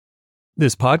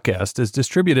This podcast is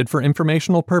distributed for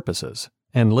informational purposes,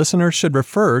 and listeners should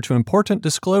refer to important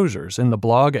disclosures in the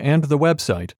blog and the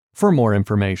website for more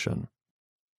information.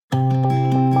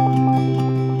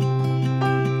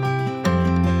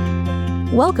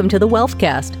 Welcome to the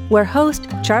Wealthcast, where host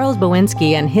Charles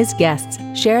Bowinsky and his guests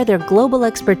share their global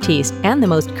expertise and the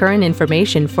most current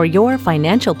information for your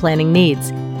financial planning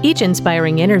needs. Each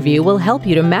inspiring interview will help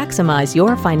you to maximize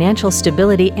your financial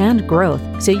stability and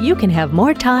growth so you can have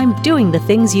more time doing the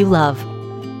things you love.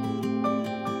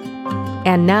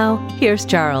 And now, here's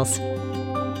Charles.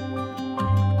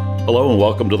 Hello and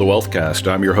welcome to the Wealthcast.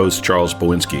 I'm your host, Charles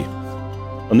Bowinsky.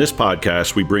 On this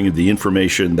podcast, we bring you the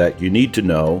information that you need to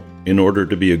know in order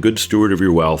to be a good steward of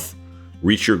your wealth,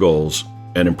 reach your goals,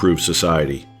 and improve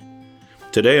society.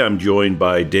 Today, I'm joined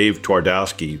by Dave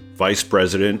Twardowski, Vice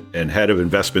President and Head of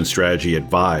Investment Strategy at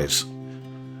Vyze.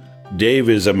 Dave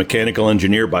is a mechanical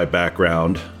engineer by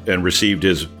background and received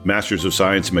his Master's of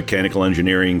Science in Mechanical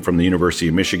Engineering from the University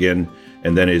of Michigan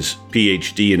and then his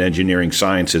PhD in Engineering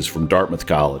Sciences from Dartmouth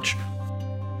College.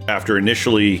 After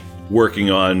initially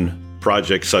working on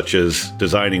projects such as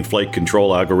designing flight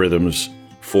control algorithms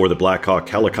for the Black Hawk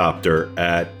helicopter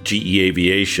at GE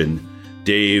Aviation,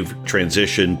 Dave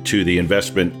transitioned to the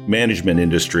investment management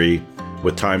industry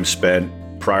with time spent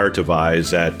prior to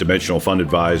Vyze at Dimensional Fund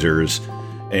Advisors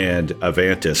and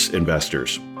Avantis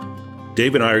Investors.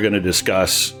 Dave and I are going to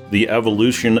discuss the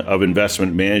evolution of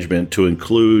investment management to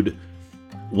include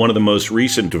one of the most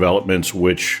recent developments,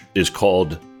 which is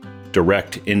called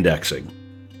direct indexing.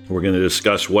 We're going to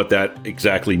discuss what that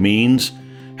exactly means,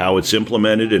 how it's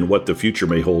implemented, and what the future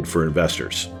may hold for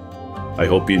investors. I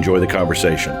hope you enjoy the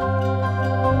conversation.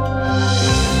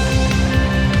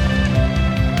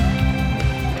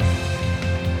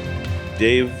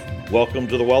 Dave, welcome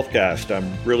to the Wealthcast.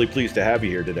 I'm really pleased to have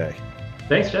you here today.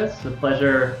 Thanks, Jess. It's a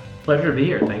pleasure to be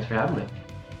here. Thanks for having me.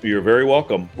 You're very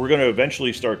welcome. We're going to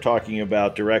eventually start talking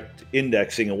about direct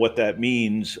indexing and what that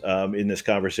means in this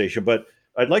conversation. But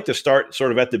I'd like to start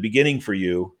sort of at the beginning for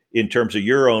you in terms of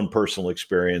your own personal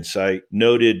experience. I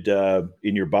noted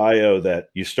in your bio that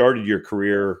you started your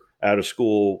career out of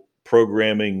school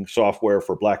programming software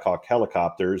for Black Hawk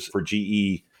helicopters for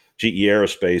GE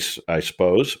Aerospace, I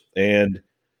suppose. And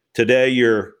today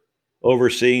you're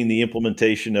overseeing the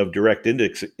implementation of direct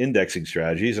indexing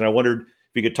strategies. And I wondered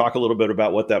if you could talk a little bit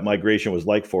about what that migration was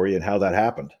like for you and how that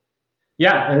happened.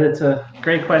 Yeah, and it's a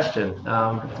great question.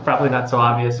 It's probably not so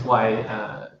obvious why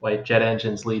jet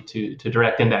engines lead to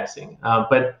direct indexing.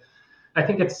 But I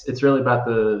think it's really about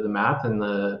the math and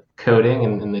the coding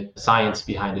and the science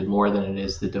behind it more than it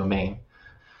is the domain.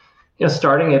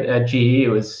 Starting at GE, it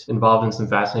was involved in some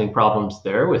fascinating problems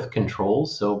there with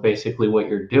controls. So basically what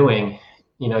you're doing,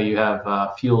 you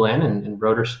have fuel in and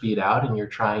rotor speed out, and you're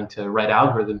trying to write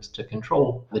algorithms to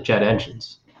control the jet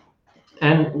engines.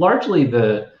 And largely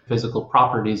the physical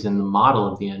properties in the model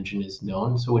of the engine is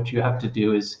known. So what you have to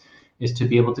do is to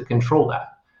be able to control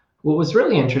that. What was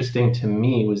really interesting to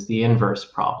me was the inverse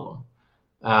problem,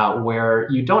 where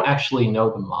you don't actually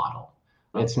know the model.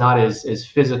 It's not as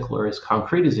physical or as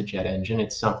concrete as a jet engine.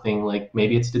 It's something like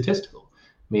maybe it's statistical.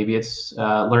 Maybe it's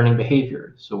learning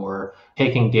behaviors or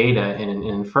taking data and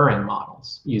inferring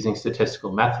models using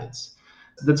statistical methods.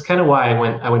 That's kind of why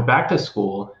I went back to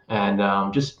school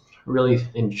and just really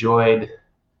enjoyed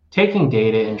taking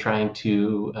data and trying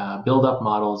to build up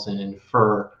models and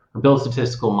infer or build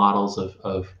statistical models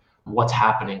of what's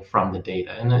happening from the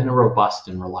data in a robust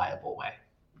and reliable way.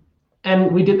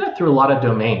 And we did that through a lot of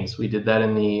domains. We did that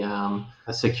in the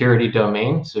security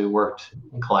domain. So we worked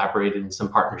and collaborated in some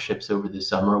partnerships over the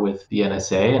summer with the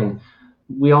NSA. And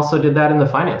we also did that in the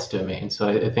finance domain. So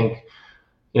I think,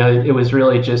 it was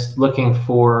really just looking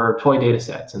for toy data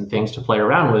sets and things to play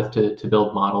around with to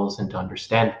build models and to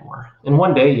understand more. And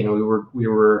one day, we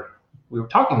were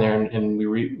talking there and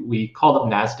we called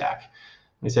up NASDAQ.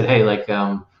 We said, hey,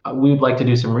 we'd like to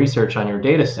do some research on your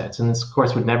data sets. And this, of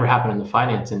course, would never happen in the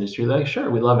finance industry. They're like, sure,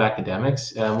 we love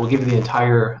academics. We'll give you the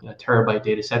entire terabyte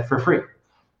data set for free.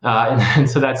 And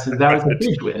so that was a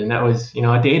huge win. And that was,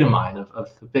 a data mine of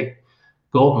a big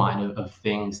gold mine of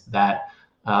things that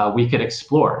we could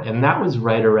explore. And that was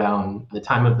right around the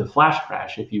time of the flash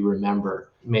crash, if you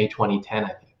remember, May 2010, I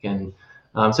think.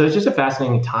 And so it's just a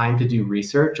fascinating time to do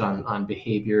research on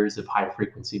behaviors of high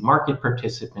frequency market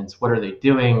participants. What are they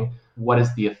doing? What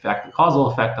is the causal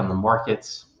effect on the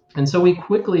markets? And so we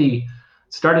quickly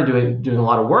started doing a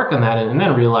lot of work on that and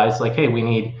then realized hey, we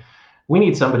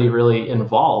need somebody really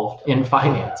involved in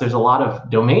finance. There's a lot of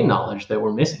domain knowledge that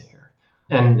we're missing here.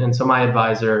 And so my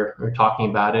advisor, we were talking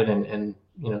about it and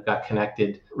got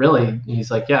connected. Really,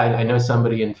 he's like, yeah, I know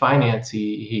somebody in finance.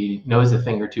 He knows a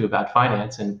thing or two about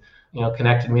finance, and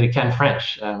connected me to Ken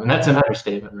French, and that's an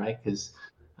understatement, right? Because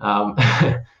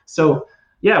so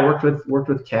yeah, worked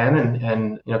with Ken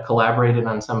and collaborated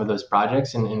on some of those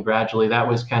projects, and gradually that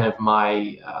was kind of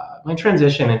my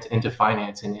transition into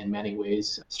finance in many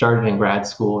ways. Started in grad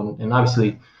school and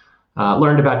obviously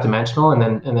learned about Dimensional, and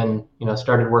then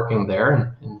started working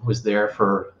there and was there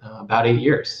for about 8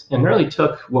 years, and really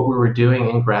took what we were doing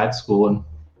in grad school and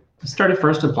started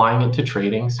first applying it to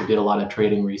trading. So did a lot of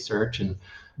trading research and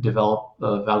developed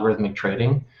algorithmic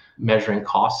trading, measuring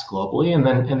costs globally, and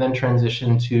then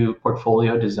transitioned to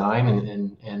portfolio design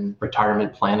and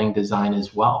retirement planning design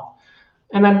as well.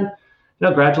 And then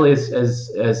gradually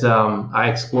as I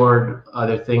explored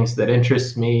other things that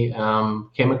interest me,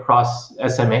 came across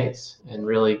SMAs and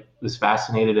really was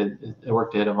fascinated. I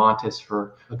worked at Avantis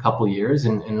for a couple of years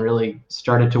and really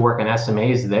started to work on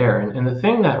SMAs there. And the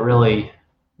thing that really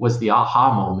was the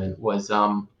aha moment was,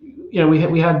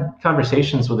 we had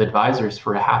conversations with advisors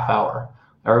for a half hour,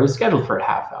 or it was scheduled for a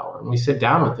half hour, and we sit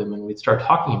down with them and we'd start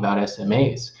talking about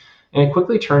SMAs. And it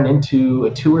quickly turned into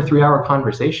a 2 or 3 hour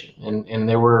conversation. And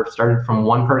started from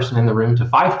one person in the room to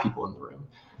 5 people in the room.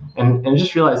 And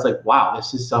just realized, like, wow,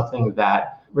 this is something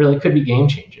that really could be game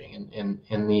changing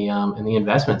in the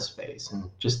investment space, and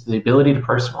just the ability to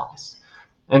personalize.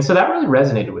 And so that really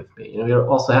resonated with me. We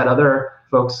also had other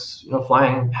folks,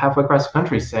 flying halfway across the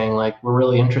country saying, like, we're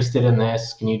really interested in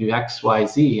this. Can you do X, Y,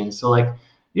 Z? And so, like,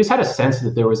 you just had a sense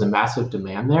that there was a massive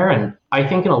demand there. And I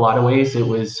think in a lot of ways it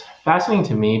was fascinating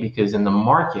to me because in the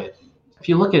market, if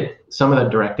you look at some of the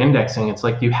direct indexing, it's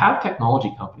like you have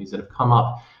technology companies that have come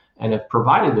up and have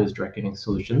provided those direct indexing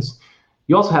solutions.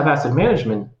 You also have asset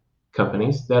management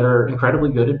companies that are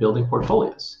incredibly good at building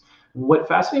portfolios. What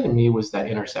fascinated me was that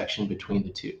intersection between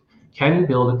the two. Can you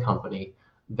build a company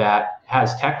that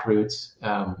has tech roots,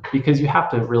 because you have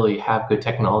to really have good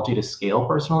technology to scale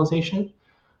personalization?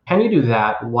 Can you do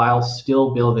that while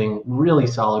still building really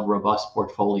solid, robust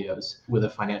portfolios with a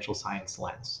financial science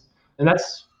lens? And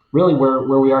that's really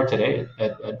where we are today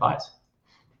at Advise.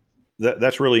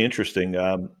 That's really interesting.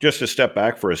 Just to step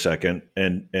back for a second,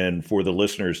 and for the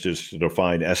listeners to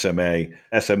define SMA.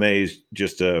 SMA is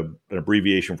just an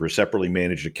abbreviation for separately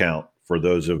managed account for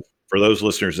those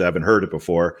listeners that haven't heard it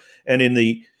before. And in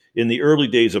the early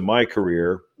days of my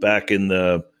career, back in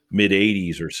the mid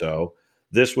 '80s or so,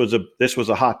 this was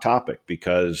a hot topic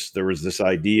because there was this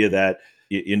idea that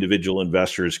individual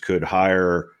investors could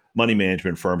hire money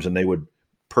management firms and they would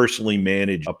personally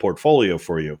manage a portfolio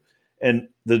for you. And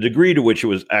the degree to which it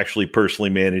was actually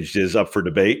personally managed is up for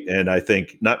debate. And I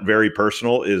think not very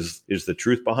personal is the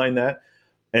truth behind that.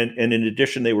 And in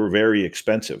addition, they were very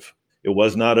expensive. It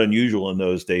was not unusual in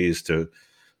those days to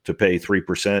pay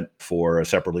 3% for a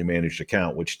separately managed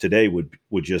account, which today would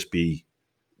just be,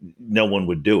 no one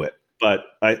would do it. But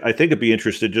I think it'd be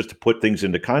interesting just to put things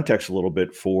into context a little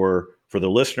bit for the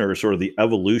listener, sort of the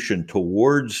evolution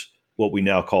towards what we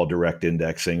now call direct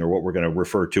indexing, or what we're going to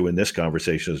refer to in this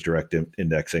conversation as direct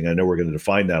indexing. I know we're going to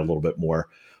define that a little bit more.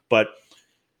 But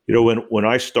when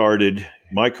I started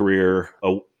my career,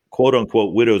 a quote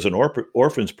unquote widows and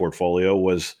orphans portfolio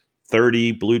was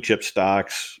 30 blue chip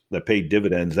stocks that paid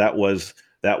dividends. That was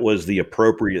the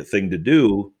appropriate thing to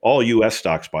do. All U.S.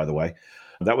 stocks, by the way.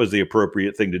 That was the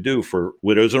appropriate thing to do for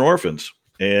widows and orphans.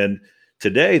 And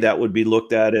today that would be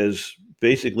looked at as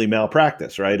basically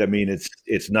malpractice, right? I mean,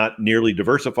 it's not nearly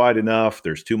diversified enough.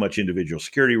 There's too much individual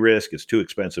security risk. It's too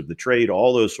expensive to trade,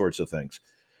 all those sorts of things.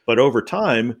 But over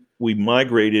time, we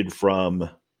migrated from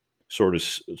sort of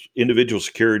individual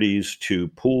securities to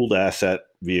pooled asset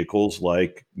vehicles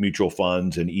like mutual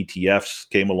funds, and ETFs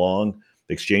came along.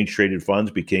 Exchange traded funds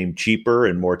became cheaper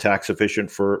and more tax efficient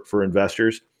for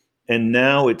investors. And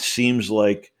now it seems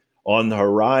like on the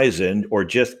horizon, or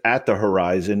just at the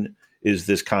horizon, is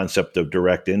this concept of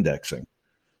direct indexing.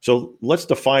 So let's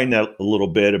define that a little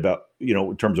bit about,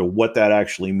 in terms of what that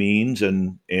actually means,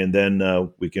 and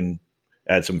then we can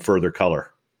add some further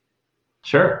color.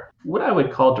 Sure. What I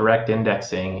would call direct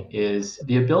indexing is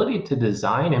the ability to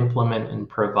design, implement, and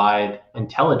provide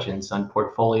intelligence on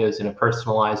portfolios in a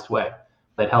personalized way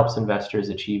that helps investors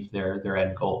achieve their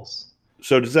end goals.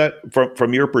 So does that,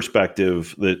 from your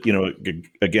perspective, that,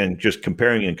 again, just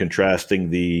comparing and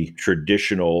contrasting the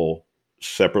traditional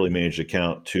separately managed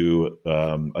account to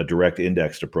a direct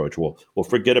indexed approach, we'll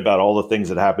forget about all the things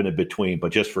that happen in between,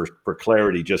 but just for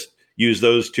clarity, just use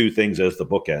those two things as the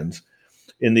bookends.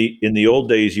 In the old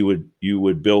days, you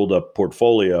would build a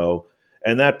portfolio,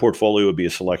 and that portfolio would be a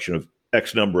selection of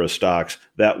X number of stocks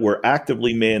that were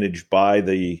actively managed by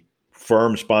the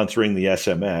firm sponsoring the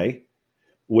SMA.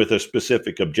 with a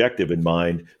specific objective in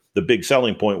mind. The big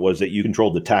selling point was that you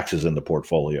controlled the taxes in the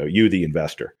portfolio, you, the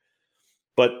investor.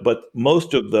 But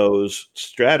most of those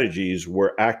strategies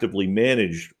were actively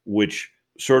managed, which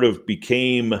sort of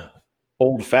became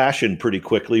old-fashioned pretty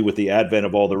quickly with the advent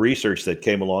of all the research that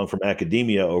came along from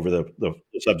academia over the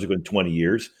subsequent 20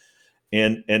 years.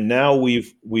 And now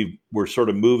we're sort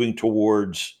of moving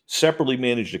towards separately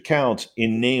managed accounts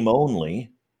in name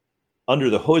only. Under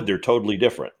the hood, they're totally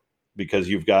different because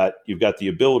you've got the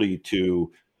ability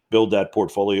to build that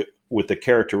portfolio with the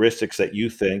characteristics that you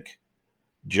think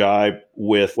jibe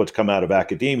with what's come out of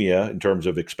academia in terms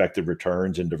of expected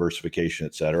returns and diversification,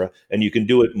 et cetera. And you can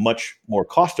do it much more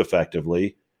cost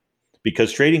effectively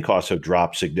because trading costs have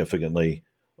dropped significantly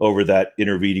over that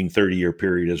intervening 30-year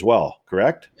period as well,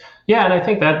 correct? Yeah, and I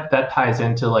think that ties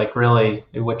into like really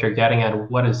what you're getting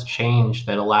at, what has changed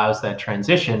that allows that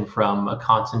transition from a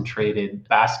concentrated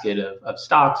basket of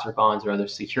stocks or bonds or other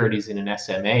securities in an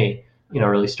SMA,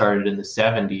 really started in the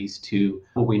 70s to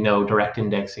what we know direct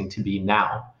indexing to be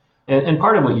now. And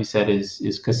part of what you said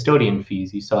is custodian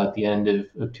fees. You saw at the end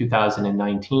of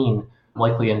 2019,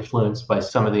 likely influenced by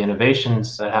some of the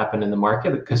innovations that happened in the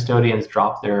market, the custodians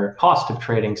dropped their cost of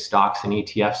trading stocks and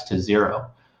ETFs to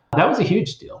zero. That was a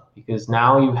huge deal because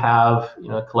now you have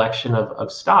a collection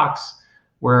of stocks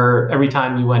where every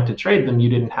time you went to trade them, you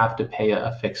didn't have to pay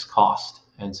a fixed cost.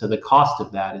 And so the cost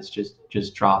of that is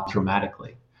just dropped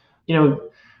dramatically.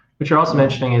 What you're also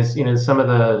mentioning is, some of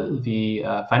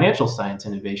the financial science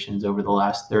innovations over the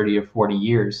last 30 or 40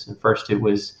 years. And first it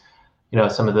was,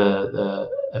 some of the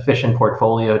efficient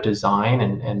portfolio design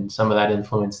and some of that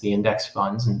influenced the index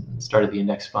funds and started the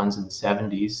index funds in the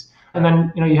 70s. And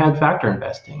then, you had factor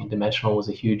investing, and Dimensional was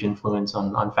a huge influence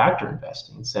on factor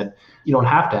investing. It said, you don't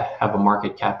have to have a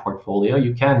market cap portfolio.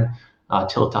 You can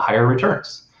tilt to higher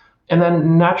returns. And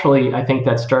then naturally, I think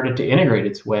that started to integrate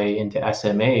its way into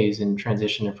SMAs and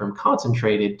transition from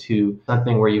concentrated to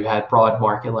something where you had broad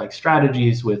market-like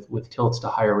strategies with tilts to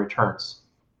higher returns.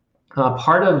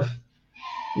 Part of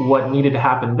what needed to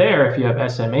happen there, if you have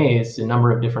SMAs, a number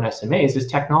of different SMAs, is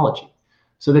technology.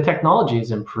 So the technology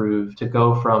has improved to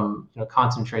go from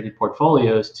concentrated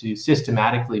portfolios to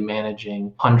systematically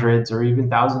managing hundreds or even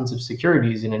thousands of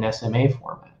securities in an SMA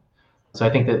format. So I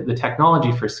think that the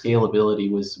technology for scalability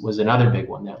was another big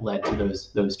one that led to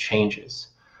those changes.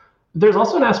 There's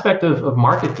also an aspect of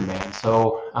market demand.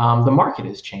 So the market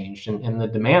has changed, and the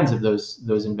demands of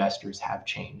those investors have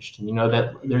changed. And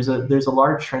that there's a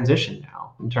large transition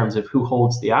now in terms of who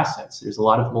holds the assets. There's a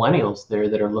lot of millennials there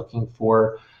that are looking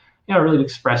for, really to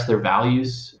express their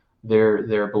values,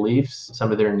 their beliefs,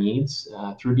 some of their needs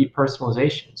through deep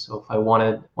personalization. So if I want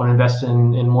to invest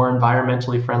in more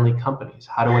environmentally friendly companies,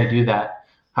 how do I do that?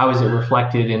 How is it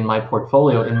reflected in my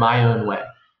portfolio in my own way?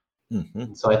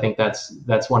 Mm-hmm. So I think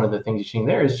that's one of the things you're seeing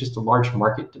there is just a large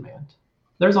market demand.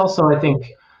 There's also, I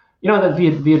think, that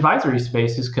the advisory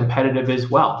space is competitive as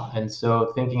well. And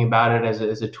so thinking about it as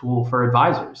a tool for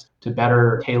advisors to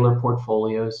better tailor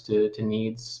portfolios to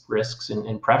needs, risks,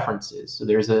 and preferences. So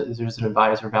there's an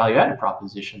advisor value added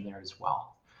proposition there as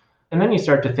well. And then you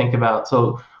start to think about,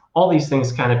 so all these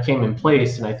things kind of came in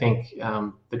place. And I think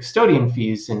the custodian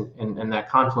fees and that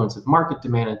confluence of market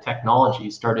demand and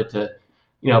technology started to,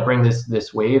 bring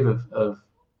this wave of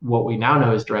what we now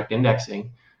know as direct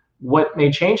indexing. What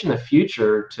may change in the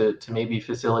future to maybe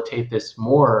facilitate this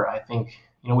more, I think,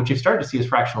 what you've started to see is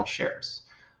fractional shares.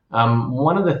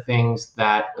 One of the things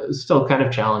that is still kind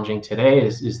of challenging today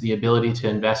is the ability to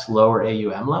invest lower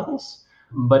AUM levels.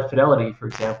 But Fidelity, for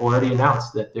example, already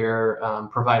announced that they're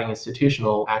providing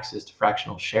institutional access to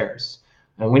fractional shares.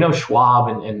 And we know Schwab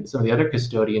and some of the other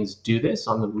custodians do this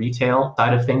on the retail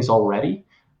side of things already.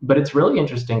 But it's really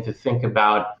interesting to think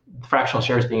about fractional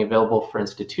shares being available for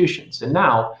institutions. And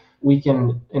now we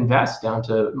can invest down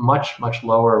to much, much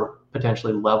lower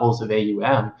potentially levels of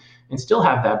AUM and still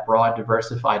have that broad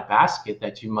diversified basket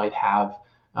that you might have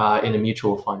in a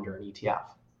mutual fund or an ETF.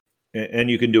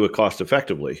 And you can do it cost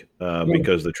effectively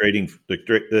because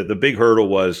the big hurdle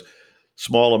was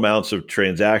small amounts of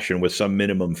transaction with some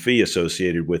minimum fee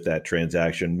associated with that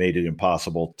transaction made it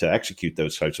impossible to execute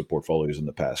those types of portfolios in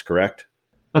the past, correct?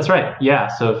 That's right. Yeah.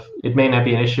 So it may not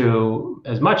be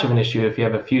as much of an issue if you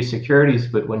have a few securities,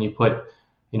 but when you put,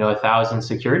 1,000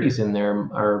 securities in there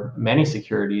or many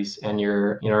securities and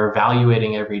you're,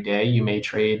 evaluating every day, you may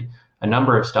trade a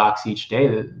number of stocks each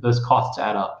day. Those costs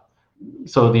add up.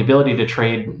 So the ability to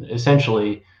trade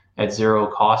essentially at zero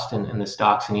cost in the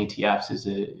stocks and ETFs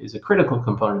is a critical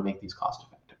component to make these cost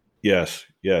effective.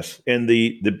 Yes. And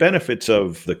the benefits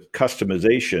of the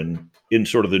customization in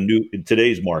sort of in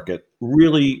today's market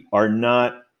really are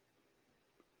not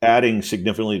adding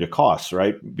significantly to costs,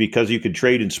 right? Because you can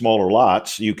trade in smaller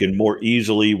lots, you can more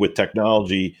easily with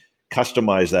technology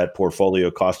customize that portfolio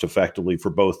cost effectively for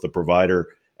both the provider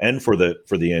and for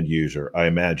the end user, I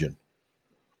imagine,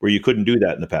 where you couldn't do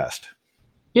that in the past.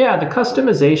 Yeah, the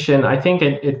customization, I think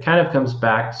it kind of comes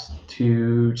back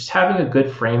to just having a good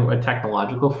a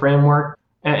technological framework,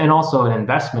 and also an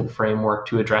investment framework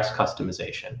to address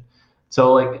customization.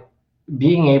 So like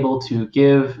being able to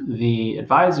give the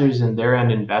advisors and their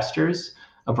end investors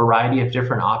a variety of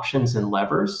different options and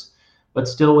levers, but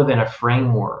still within a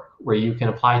framework where you can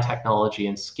apply technology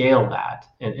and scale that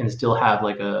and still have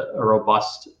like a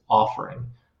robust offering.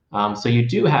 So you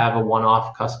do have a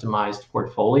one-off customized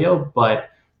portfolio, but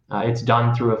it's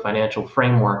done through a financial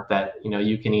framework that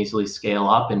you can easily scale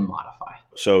up and modify.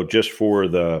 So just for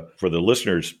the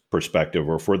listener's perspective,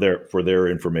 or for their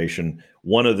information,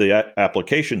 one of the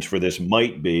applications for this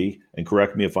might be, and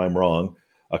correct me if I'm wrong,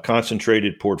 a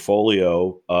concentrated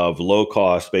portfolio of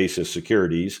low-cost basis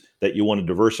securities that you want to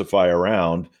diversify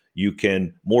around. You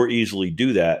can more easily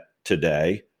do that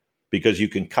today because you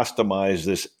can customize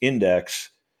this index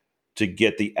to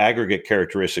get the aggregate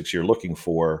characteristics you're looking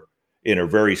for in a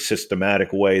very systematic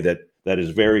way that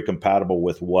is very compatible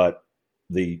with what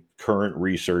the current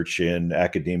research in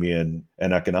academia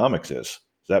and economics is.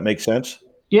 Does that make sense?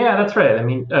 Yeah, that's right. I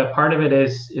mean, part of it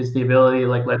is the ability,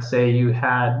 like let's say you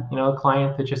had a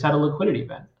client that just had a liquidity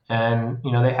event, and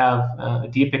they have a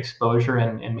deep exposure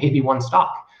and maybe one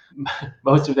stock.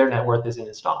 Most of their net worth is in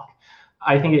a stock.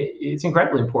 I think it's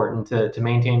incredibly important to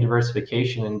maintain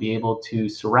diversification and be able to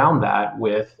surround that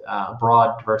with a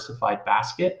broad diversified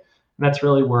basket. And that's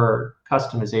really where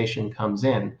customization comes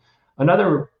in.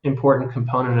 Another important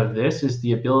component of this is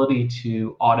the ability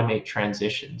to automate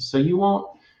transitions. So you won't,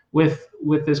 with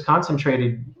this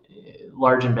concentrated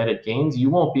large embedded gains, you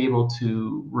won't be able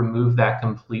to remove that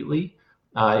completely.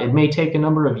 It may take a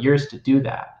number of years to do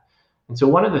that. And so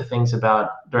one of the things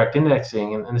about direct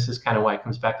indexing, and this is kind of why it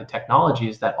comes back to technology,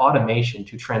 is that automation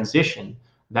to transition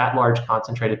that large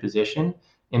concentrated position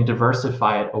and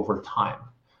diversify it over time.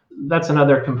 That's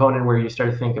another component where you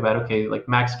start to think about, okay, like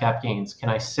max cap gains. Can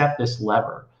I set this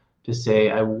lever to say,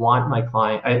 I want my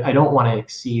client, I don't want to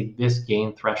exceed this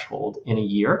gain threshold in a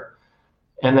year,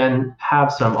 and then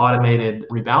have some automated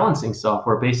rebalancing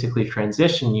software basically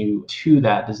transition you to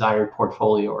that desired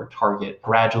portfolio or target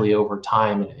gradually over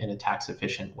time in a tax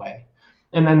efficient way.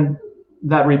 And then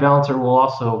that rebalancer will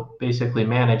also basically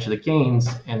manage the gains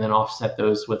and then offset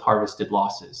those with harvested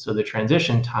losses. So the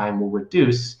transition time will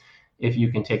reduce if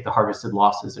you can take the harvested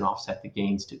losses and offset the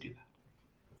gains to do that.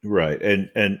 Right.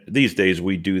 And these days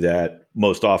we do that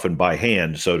most often by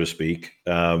hand, so to speak.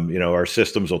 Our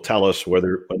systems will tell us when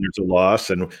there's a loss,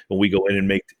 and when we go in and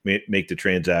make the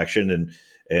transaction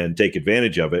and take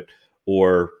advantage of it,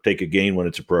 or take a gain when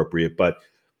it's appropriate. But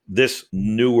this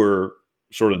newer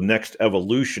sort of next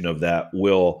evolution of that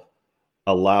will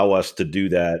allow us to do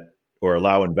that, or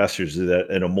allow investors to do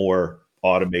that in a more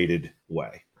automated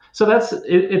way. So it's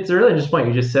a really interesting point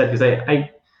you just said, because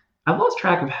I've lost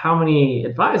track of how many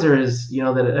advisors,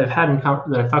 that I've had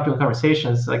that I've talked to in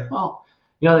conversations. Like, well,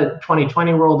 that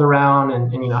 2020 rolled around,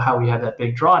 and how we had that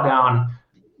big drawdown,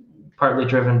 partly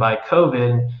driven by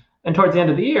COVID. And towards the end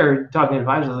of the year, talking to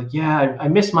advisors, like, yeah, I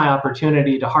missed my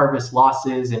opportunity to harvest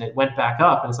losses, and it went back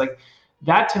up. And it's like,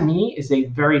 that to me is a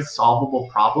very solvable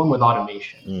problem with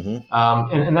automation.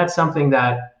 Mm-hmm. And that's something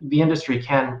that the industry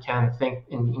can think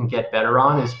and get better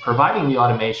on, is providing the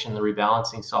automation, the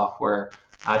rebalancing software,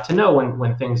 to know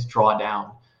when things draw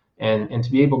down, and to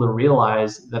be able to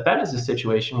realize that is a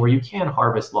situation where you can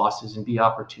harvest losses and be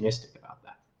opportunistic about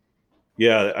that.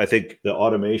 Yeah, I think the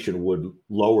automation would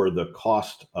lower the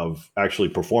cost of actually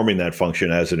performing that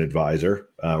function as an advisor,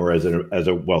 or as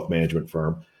a wealth management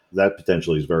firm. That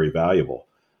potentially is very valuable.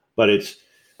 But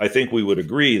I think we would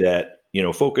agree that,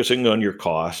 focusing on your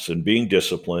costs and being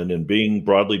disciplined and being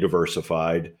broadly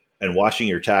diversified and watching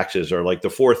your taxes are like the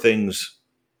four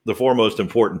most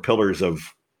important pillars of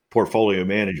portfolio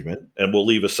management. And we'll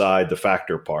leave aside the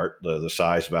factor part, the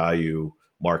size, value,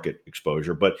 market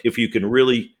exposure. But if you can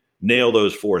really nail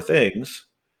those four things,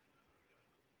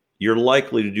 you're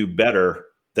likely to do better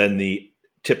than the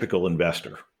typical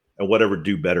investor, and whatever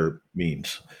do better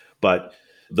means. But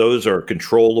those are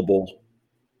controllable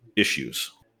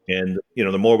issues. And,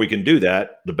 the more we can do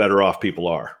that, the better off people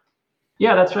are.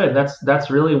 Yeah, that's right. That's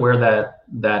really where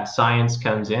that science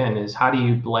comes in, is how do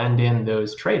you blend in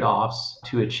those trade-offs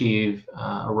to achieve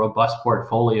a robust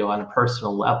portfolio on a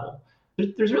personal level?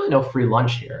 There's really no free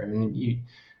lunch here. I mean,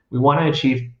 we want to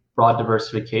achieve broad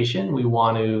diversification.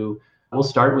 We'll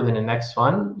start with an index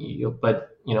fund,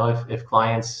 but if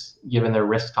clients, given their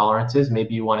risk tolerances,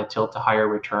 maybe you want to tilt to higher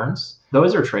returns.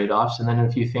 Those are trade-offs. And then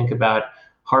if you think about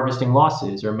harvesting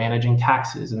losses or managing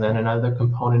taxes, and then another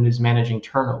component is managing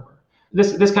turnover.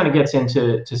 This kind of gets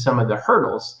into some of the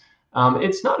hurdles.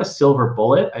 It's not a silver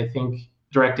bullet. I think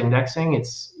direct indexing,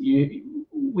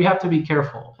 we have to be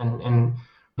careful. And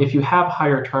if you have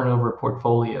higher turnover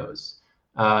portfolios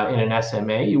in an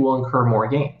SMA, you will incur more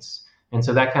gains. And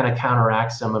so that kind of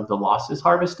counteracts some of the losses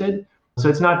harvested. So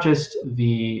it's not just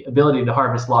the ability to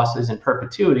harvest losses in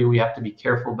perpetuity. We have to be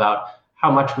careful about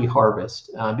how much we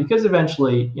harvest, because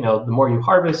eventually, the more you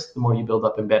harvest, the more you build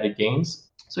up embedded gains.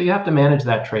 So you have to manage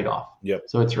that trade-off. Yep.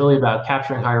 So it's really about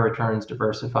capturing higher returns,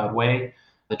 diversified way,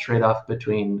 the trade-off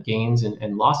between gains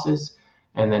and losses,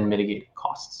 and then mitigating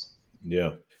costs.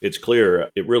 Yeah, it's clear.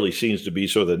 It really seems to be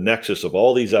sort of the nexus of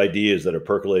all these ideas that have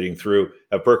percolated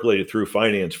through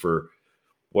finance for,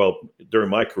 during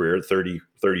my career,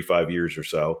 35 years or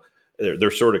so. They're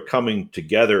sort of coming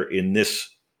together in this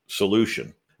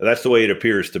solution. That's the way it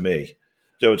appears to me.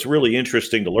 So it's really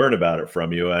interesting to learn about it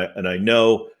from you. And I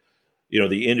know,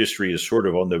 the industry is sort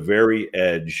of on the very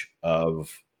edge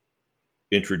of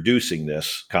introducing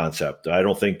this concept. I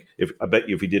bet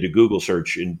you if you did a Google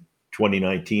search in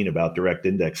 2019 about direct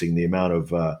indexing, the amount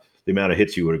of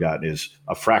hits you would have gotten is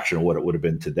a fraction of what it would have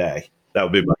been today. That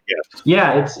would be my guess.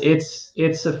 Yeah,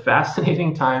 it's a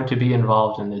fascinating time to be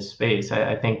involved in this space.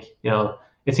 I think,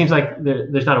 it seems like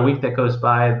there's not a week that goes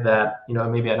by that,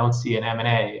 maybe I don't see an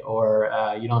M&A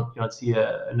or you don't see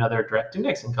another direct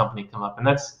indexing company come up. And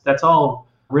that's all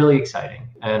really exciting.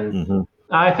 And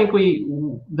I think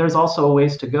there's also a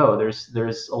ways to go.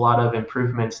 There's a lot of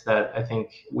improvements that I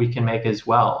think we can make as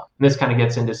well. And this kind of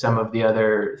gets into some of the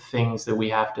other things that we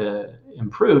have to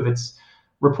improve. It's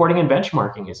reporting and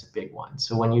benchmarking is a big one.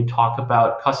 So when you talk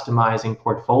about customizing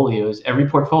portfolios, every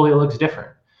portfolio looks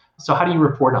different. So how do you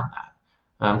report on that?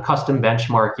 Custom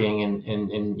benchmarking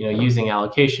and using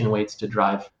allocation weights to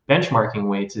drive benchmarking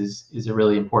weights is a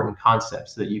really important concept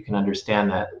so that you can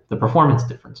understand that the performance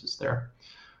differences there.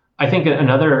 I think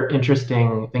another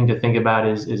interesting thing to think about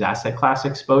is asset class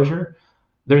exposure.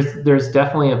 There's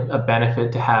definitely a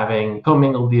benefit to having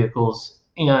commingled vehicles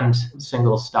and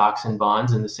single stocks and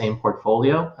bonds in the same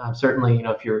portfolio. Certainly,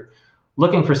 if you're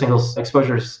looking for single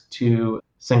exposures to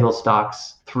single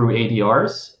stocks through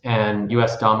ADRs and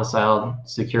U.S. domiciled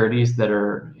securities that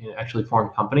are actually foreign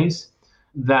companies,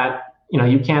 that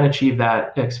you can achieve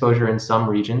that exposure in some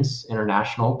regions,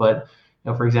 international, but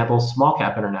for example, small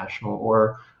cap international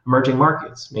or emerging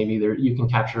markets, maybe you can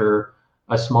capture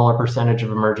a smaller percentage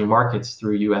of emerging markets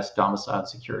through U.S. domiciled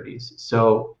securities.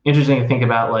 So interesting to think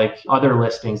about like other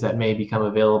listings that may become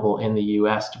available in the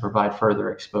U.S. to provide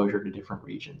further exposure to different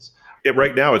regions.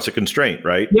 Right now, it's a constraint,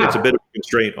 right? Yeah. It's a bit of a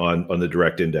constraint on the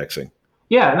direct indexing.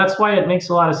 Yeah, and that's why it makes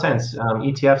a lot of sense.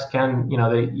 ETFs can,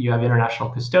 you have international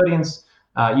custodians.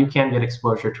 You can get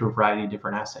exposure to a variety of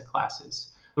different asset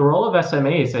classes. The role of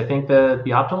SMAs, I think the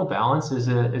optimal balance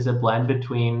is a blend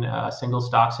between single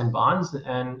stocks and bonds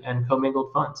and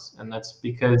commingled funds. And that's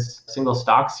because single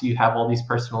stocks, you have all these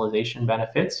personalization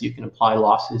benefits. You can apply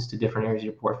losses to different areas of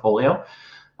your portfolio.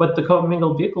 But the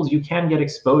commingled vehicles, you can get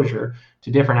exposure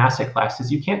to different asset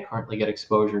classes you can't currently get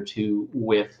exposure to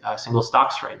with single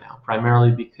stocks right now,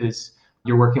 primarily because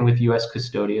you're working with U.S.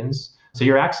 custodians. So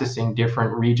you're accessing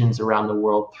different regions around the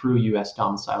world through U.S.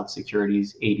 domiciled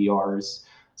securities, ADRs.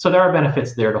 So there are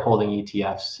benefits there to holding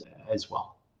ETFs as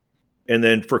well. And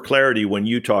then for clarity, when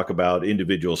you talk about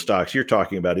individual stocks, you're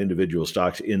talking about individual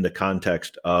stocks in the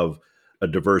context of a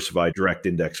diversified direct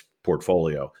index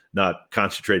portfolio, not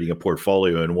concentrating a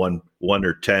portfolio in one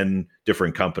or 10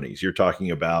 different companies. You're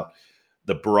talking about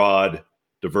the broad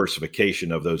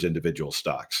diversification of those individual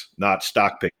stocks, not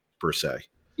stock picking per se.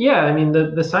 Yeah, I mean,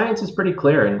 the science is pretty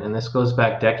clear, and this goes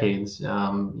back decades.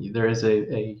 There is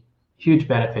a huge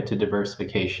benefit to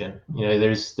diversification.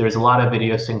 There's a lot of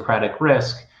idiosyncratic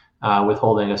risk with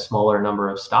holding a smaller number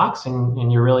of stocks,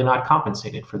 and you're really not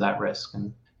compensated for that risk.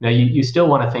 And you still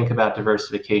want to think about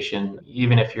diversification,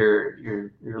 even if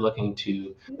you're looking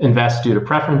to invest due to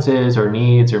preferences or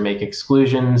needs or make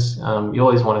exclusions. You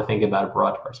always want to think about a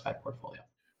broad diversified portfolio.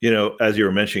 As you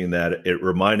were mentioning that, it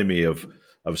reminded me of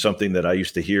something that I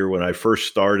used to hear when I first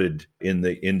started in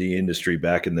the industry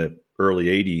back in the early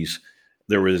 80s.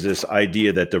 There was this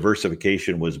idea that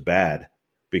diversification was bad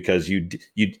because you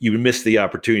missed the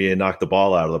opportunity to knock the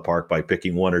ball out of the park by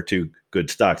picking one or two good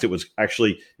stocks. It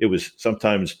was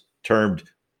sometimes termed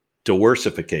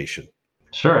diversification.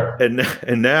 Sure.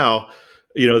 And now,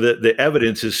 the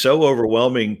evidence is so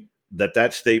overwhelming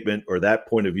that statement or that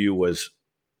point of view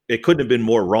it couldn't have been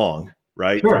more wrong,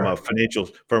 right? Sure.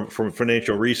 From a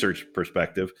financial research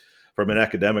perspective, from an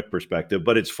academic perspective.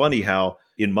 But it's funny how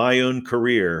in my own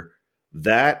career,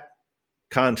 that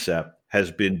concept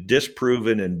has been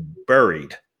disproven and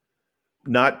buried,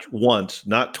 not once,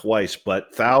 not twice,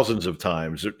 but thousands of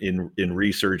times in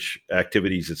research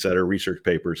activities, et cetera, research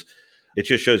papers. It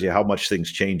just shows you how much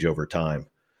things change over time.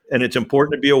 And it's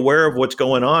important to be aware of what's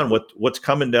going on, what's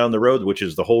coming down the road, which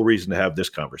is the whole reason to have this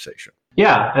conversation.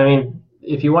 Yeah, I mean,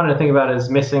 if you wanted to think about it as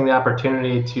missing the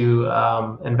opportunity to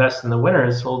invest in the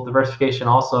winners, well, diversification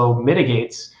also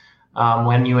mitigates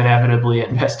when you inevitably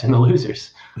invest in the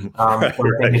losers.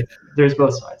 Right. There's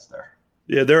both sides there.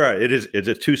 Yeah, there are. It's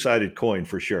a two-sided coin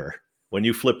for sure. When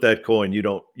you flip that coin, you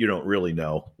don't really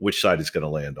know which side it's going to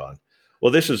land on.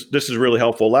 Well, this is really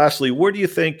helpful. Lastly, where do you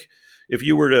think, if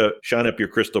you were to shine up your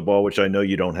crystal ball, which I know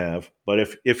you don't have, but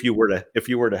if you were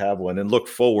to have one and look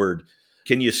forward,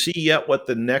 can you see yet what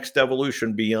the next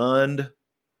evolution beyond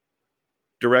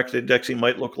direct indexing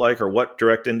might look like, or what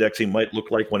direct indexing might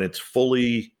look like when it's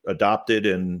fully adopted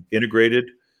and integrated?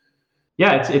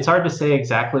 Yeah, it's hard to say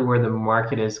exactly where the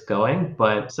market is going,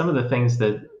 but some of the things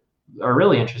that are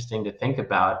really interesting to think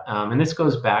about, and this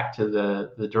goes back to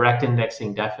the direct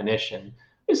indexing definition,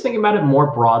 is thinking about it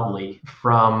more broadly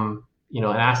from an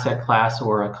asset class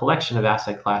or a collection of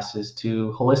asset classes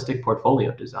to holistic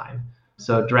portfolio design.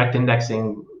 So direct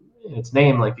indexing, in its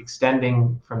name, like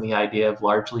extending from the idea of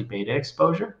largely beta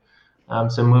exposure.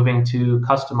 So moving to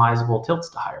customizable tilts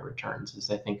to higher returns is,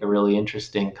 I think, a really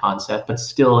interesting concept, but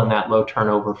still in that low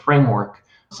turnover framework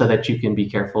so that you can be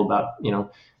careful about,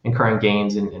 incurring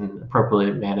gains and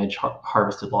appropriately manage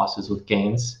harvested losses with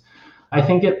gains. I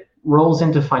think it rolls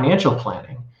into financial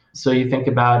planning. So you think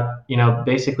about,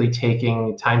 basically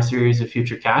taking time series of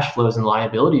future cash flows and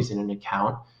liabilities in an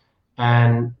account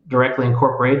and directly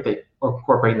incorporating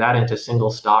that into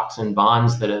single stocks and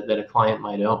bonds that a client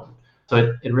might own.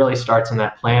 So it really starts in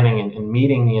that planning and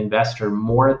meeting the investor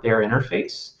more at their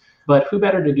interface. But who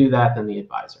better to do that than the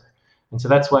advisor? And so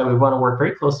that's why we want to work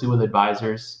very closely with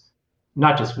advisors.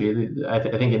 Not just I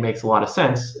think it makes a lot of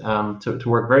sense to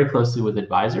work very closely with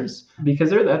advisors, because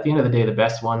they're, at the end of the day, the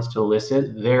best ones to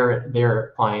elicit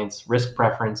their clients' risk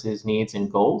preferences, needs, and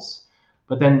goals.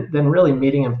 But then really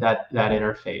meeting them that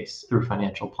interface through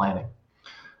financial planning.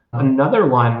 Another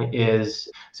one is,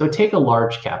 so take a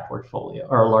large cap portfolio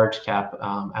or a large cap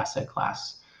asset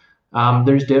class.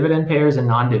 There's dividend payers and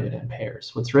non-dividend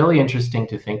payers. What's really interesting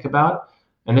to think about,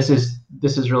 and this is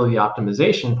really the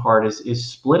optimization part, is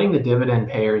splitting the dividend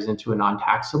payers into a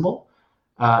non-taxable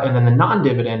and then the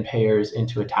non-dividend payers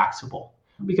into a taxable.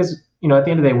 Because at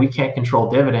the end of the day, we can't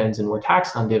control dividends and we're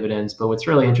taxed on dividends. But what's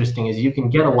really interesting is you can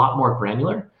get a lot more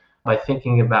granular by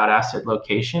thinking about asset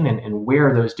location and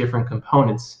where those different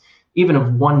components, even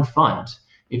of one fund,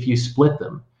 if you split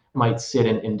them, might sit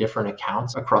in different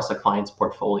accounts across a client's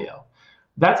portfolio.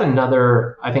 That's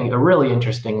another, I think, a really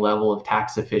interesting level of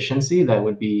tax efficiency that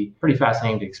would be pretty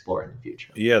fascinating to explore in the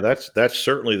future. Yeah, that's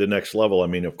certainly the next level. I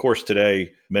mean, of course,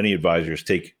 today, many advisors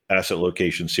take asset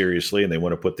location seriously, and they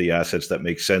want to put the assets that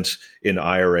make sense in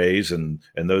IRAs and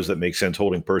those that make sense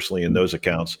holding personally in those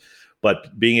accounts.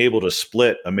 But being able to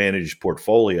split a managed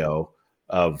portfolio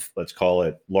of, let's call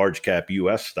it, large cap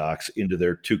US stocks into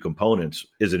their two components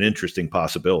is an interesting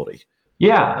possibility.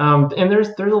 Yeah, and there's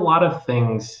a lot of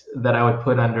things that I would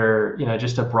put under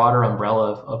just a broader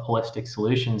umbrella of holistic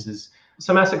solutions. Is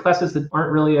some asset classes that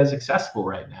aren't really as accessible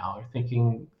right now. We're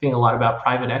thinking a lot about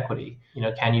private equity.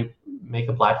 Can you make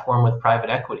a platform with private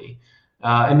equity?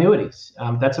 Annuities.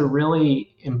 That's a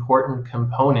really important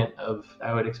component of,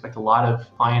 I would expect, a lot of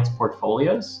clients'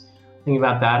 portfolios. Thinking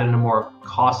about that in a more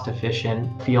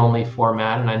cost-efficient, fee-only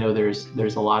format, and I know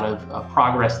there's a lot of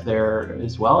progress there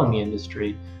as well in the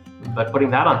industry. But putting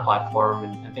that on platform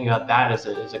and thinking about that as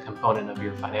a component of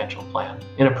your financial plan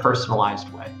in a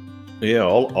personalized way. Yeah,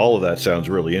 all of that sounds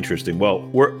really interesting. Well,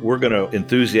 we're going to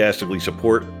enthusiastically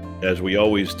support, as we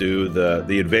always do,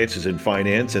 the advances in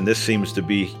finance, and this seems to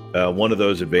be one of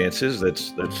those advances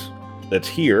that's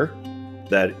here,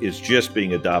 that is just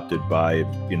being adopted by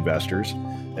investors.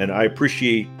 And I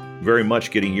appreciate very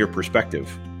much getting your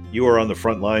perspective. You are on the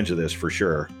front lines of this for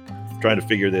sure, trying to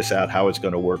figure this out, how it's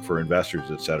going to work for investors,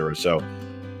 et cetera. So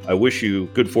I wish you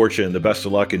good fortune and the best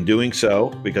of luck in doing so,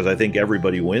 because I think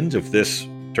everybody wins if this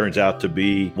turns out to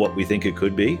be what we think it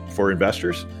could be for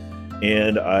investors.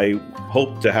 And I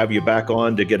hope to have you back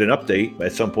on to get an update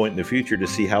at some point in the future to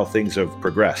see how things have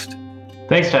progressed.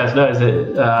 Thanks, Chaz. No,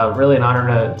 it's really an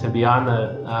honor to be on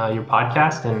your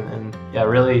podcast, and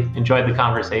really enjoyed the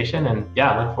conversation, and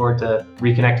look forward to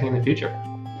reconnecting in the future.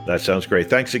 That sounds great.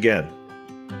 Thanks again.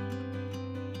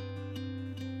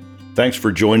 Thanks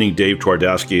for joining Dave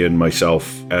Twardowski and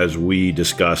myself as we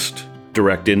discussed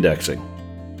direct indexing.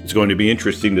 It's going to be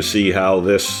interesting to see how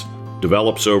this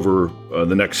develops over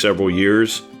the next several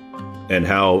years and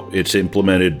how it's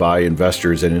implemented by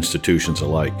investors and institutions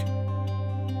alike.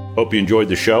 Hope you enjoyed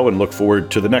the show and look forward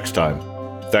to the next time.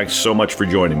 Thanks so much for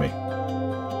joining me.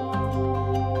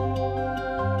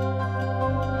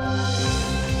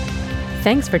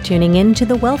 Thanks for tuning in to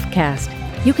the Wealthcast.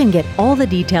 You can get all the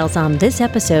details on this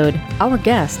episode, our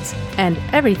guests, and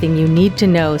everything you need to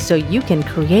know so you can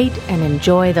create and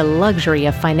enjoy the luxury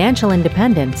of financial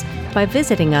independence by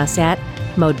visiting us at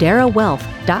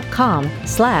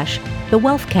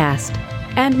moderawealth.com/thewealthcast.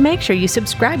 And make sure you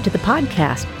subscribe to the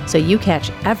podcast so you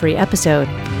catch every episode.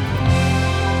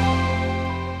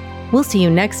 We'll see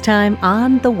you next time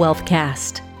on the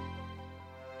Wealthcast.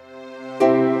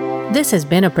 This has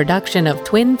been a production of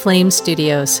Twin Flame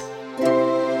Studios.